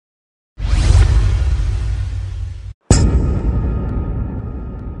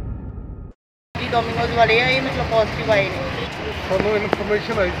Domino's ਵਾਲੇ ਆ ਇਹ ਮਤਲਬ ਪੋਜ਼ਿਟਿਵ ਆਏ ਨੇ। ਸਾਨੂੰ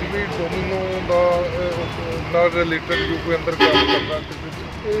ਇਨਫੋਰਮੇਸ਼ਨ ਆਈ ਸੀ ਵੀ ਡੋਮੀਨੋ ਦਾ ਨਾਲ ਰਿਲੇਟਡ ਜੋ ਕੋਈ ਅੰਦਰ ਕੰਮ ਕਰਦਾ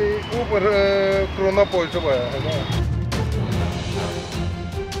ਤੇ ਉਹ ਪਰ ਕਰੋਨਾ ਪੋਜ਼ਿਟਿਵ ਆਇਆ ਹੈਗਾ।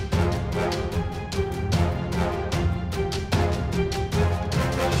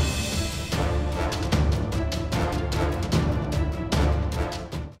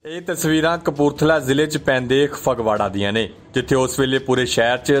 ਇਹ ਤਸਵੀਰਾਂ ਕਪੂਰਥਲਾ ਜ਼ਿਲ੍ਹੇ 'ਚ ਪੈਂਦੇ ਫਗਵਾੜਾ ਦੀਆਂ ਨੇ, ਜਿੱਥੇ ਉਸ ਵੇਲੇ ਪੂਰੇ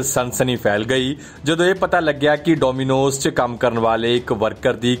ਸ਼ਹਿਰ 'ਚ ਸਨਸਨੀ ਫੈਲ ਗਈ ਜਦੋਂ ਇਹ ਪਤਾ ਲੱਗਿਆ ਕਿ ਡੋਮੀਨੋਜ਼ 'ਚ ਕੰਮ ਕਰਨ ਵਾਲੇ ਇੱਕ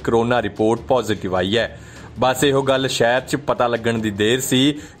ਵਰਕਰ ਦੀ ਕਰੋਨਾ ਰਿਪੋਰਟ ਪੋਜ਼ਿਟਿਵ ਆਈ ਹੈ। ਬਸ ਇਹੋ ਗੱਲ ਸ਼ਹਿਰ 'ਚ ਪਤਾ ਲੱਗਣ ਦੀ ਦੇਰ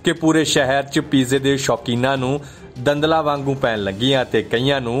ਸੀ ਕਿ ਪੂਰੇ ਸ਼ਹਿਰ 'ਚ ਪੀਜ਼ੇ ਦੇ ਸ਼ੌਕੀਨਾਂ ਨੂੰ ਦੰਦਲਾਂ ਵਾਂਗੂ ਪੈਣ ਲੱਗੀਆਂ ਤੇ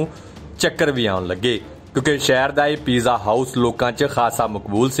ਕਈਆਂ ਨੂੰ ਚੱਕਰ ਵੀ ਆਉਣ ਲੱਗੇ, ਕਿਉਂਕਿ ਸ਼ਹਿਰ ਦਾ ਇਹ ਪੀਜ਼ਾ ਹਾਊਸ ਲੋਕਾਂ 'ਚ ਖਾਸਾ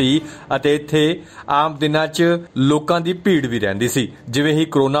ਮਕਬੂਲ ਸੀ ਅਤੇ ਇੱਥੇ ਆਮ ਦਿਨਾਂ 'ਚ ਲੋਕਾਂ ਦੀ ਭੀੜ ਵੀ ਰਹਿੰਦੀ ਸੀ। ਜਿਵੇਂ ਹੀ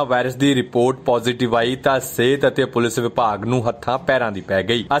ਕਰੋਨਾ ਵਾਇਰਸ ਦੀ ਰਿਪੋਰਟ ਪੋਜ਼ਿਟਿਵ ਆਈ ਤਾਂ ਸਿਹਤ ਅਤੇ ਪੁਲਿਸ ਵਿਭਾਗ ਨੂੰ ਹੱਥਾਂ ਪੈਰਾਂ ਦੀ ਪੈ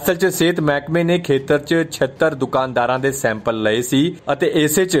ਗਈ। ਅਸਲ 'ਚ ਸਿਹਤ ਮਹਿਕਮੇ ਨੇ ਖੇਤਰ 'ਚ 76 ਦੁਕਾਨਦਾਰਾਂ ਦੇ ਸੈਂਪਲ ਲਏ ਸੀ ਅਤੇ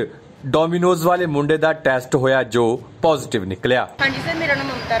ਇਸੇ 'ਚ ਡੋਮੀਨੋਜ਼ ਵਾਲੇ ਮੁੰਡੇ ਦਾ ਟੈਸਟ ਹੋਇਆ ਜੋ ਪੋਜ਼ਿਟਿਵ ਨਿਕਲਿਆ। ਹਾਂਜੀ ਸਰ, ਮੇਰਾ ਨਾਮ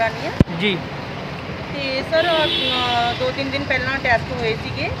ਮਮਤਾ ਰਾਣੀ ਹੈ ਜੀ। ਤੇ ਸਰ 2-3 ਦਿਨ ਪਹਿਲਾਂ ਟੈਸਟ ਹੋਏ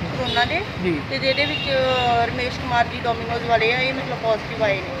ਸੀਗੇ ਕਰੋਨਾ ਦੇ ਤੇ ਜਿਹਦੇ ਵਿੱਚ ਰਮੇਸ਼ ਕੁਮਾਰ ਜੀ ਡੋਮੀਨੋਜ਼ ਵਾਲੇ ਆ ਇਹ ਮਤਲਬ ਪੋਜ਼ਿਟਿਵ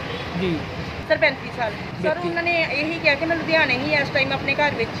ਆਏ ਨੇ ਜੀ। ਸਰ 35 ਸਾਲ। ਸਰ ਉਹਨਾਂ ਨੇ ਇਹੀ ਕਿਹਾ ਕਿ ਮੈਂ ਲੁਧਿਆਣੇ ਹੀ ਇਸ ਟਾਈਮ ਆਪਣੇ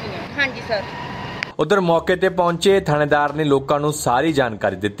ਘਰ ਵਿੱਚ ਹੀ ਹਾਂ। ਹਾਂਜੀ ਸਰ। ਉਧਰ ਮੌਕੇ ਤੇ ਪਹੁੰਚੇ ਥਾਣੇਦਾਰ ਨੇ ਲੋਕਾਂ ਨੂੰ ਸਾਰੀ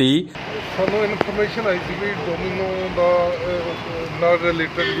ਜਾਣਕਾਰੀ ਦਿੱਤੀ। ਸਾਨੂੰ ਇਨਫੋਰਮੇਸ਼ਨ ਆਈ ਸੀ ਵੀ ਡੋਮੀਨੋ ਦਾ ਨਾਲ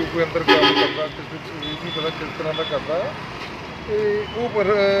ਰਿਲੇਟਡ ਜੋ ਕੋਈ ਅੰਦਰ ਕੰਮ ਕਰਦਾ ਕਿਸੇ ਇਹ ਨਹੀਂ ਪਤਾ ਕਿਸ ਤਰ੍ਹਾਂ ਦਾ ਕਰਦਾ ਤੇ ਉਹ ਪਰ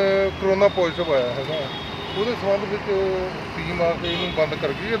ਕਰੋਨਾ ਪੋਜ਼ਿਟਿਵ ਆਇਆ ਹੈਗਾ। ਉਹਦੇ ਸੰਬੰਧ ਵਿੱਚ ਟੀਮ ਆ ਕੇ ਇਹਨੂੰ ਬੰਦ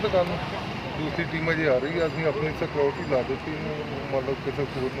ਕਰ ਗਈ ਹੈ ਦੁਕਾਨ ਨੂੰ। ਦੂਸਰੀ ਟੀਮ ਅਜੇ ਆ ਰਹੀ ਹੈ। ਅਸੀਂ ਆਪਣੀ ਸਿਕਿਉਰਿਟੀ ਲਾ ਦਿੱਤੀ ਇਹਨੂੰ, ਮਤਲਬ ਕਿਸੇ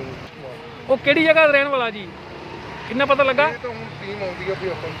ਹੋਰ ਨੂੰ। ਉਹ ਕਿਹੜੀ ਜਗ੍ਹਾ ਰਹਿਣ ਵਾਲਾ ਜੀ, ਕਿੰਨਾ ਪਤਾ ਲੱਗਾ? ਇਹ ਤਾਂ ਹੁਣ ਟੀਮ ਆਉਂਦੀ ਆ ਵੀ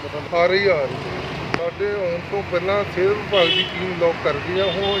ਆਪਾਂ ਨੂੰ ਪਤਾ ਆ ਰਹੀ ਆ ਸਾਡੇ ਆਉਣ ਤੋਂ ਪਹਿਲਾਂ ਸਿਹਤ ਵਿਭਾਗ ਦੀ ਟੀਮ ਲੌਕ ਕਰ ਗਈ ਆ।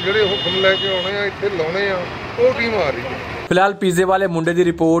 ਹੁਣ ਜਿਹੜੇ ਹੁਕਮ ਲੈ ਕੇ ਆਉਣੇ ਆ ਇੱਥੇ ਲਾਉਣੇ ਆ ਉਹ ਟੀਮ ਆ ਰਹੀ ਹੈ। ਫਿਲਹਾਲ ਪੀਜ਼ੇ ਵਾਲੇ ਮੁੰਡੇ ਦੀ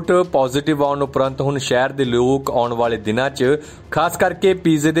ਰਿਪੋਰਟ ਪੋਜ਼ਿਟਿਵ ਆਉਣ ਉਪਰੰਤ ਹੁਣ ਸ਼ਹਿਰ ਦੇ ਲੋਕ ਆਉਣ ਵਾਲੇ ਦਿਨਾਂ 'ਚ ਖਾਸ ਕਰਕੇ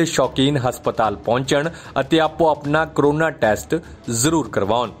ਪੀਜ਼ੇ ਦੇ ਸ਼ੌਕੀਨ ਹਸਪਤਾਲ ਪਹੁੰਚਣ ਅਤੇ ਆਪੋ ਆਪਣਾ ਕਰੋਨਾ ਟੈਸਟ ਜ਼ਰੂਰ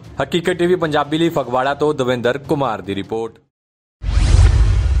ਕਰਵਾਉਣ। ਹਕੀਕਤ ਟੀਵੀ ਪੰਜਾਬੀ ਲਈ ਫਗਵਾੜਾ ਤੋਂ ਦਵਿੰਦਰ ਕੁਮਾਰ ਦੀ ਰਿਪੋਰਟ।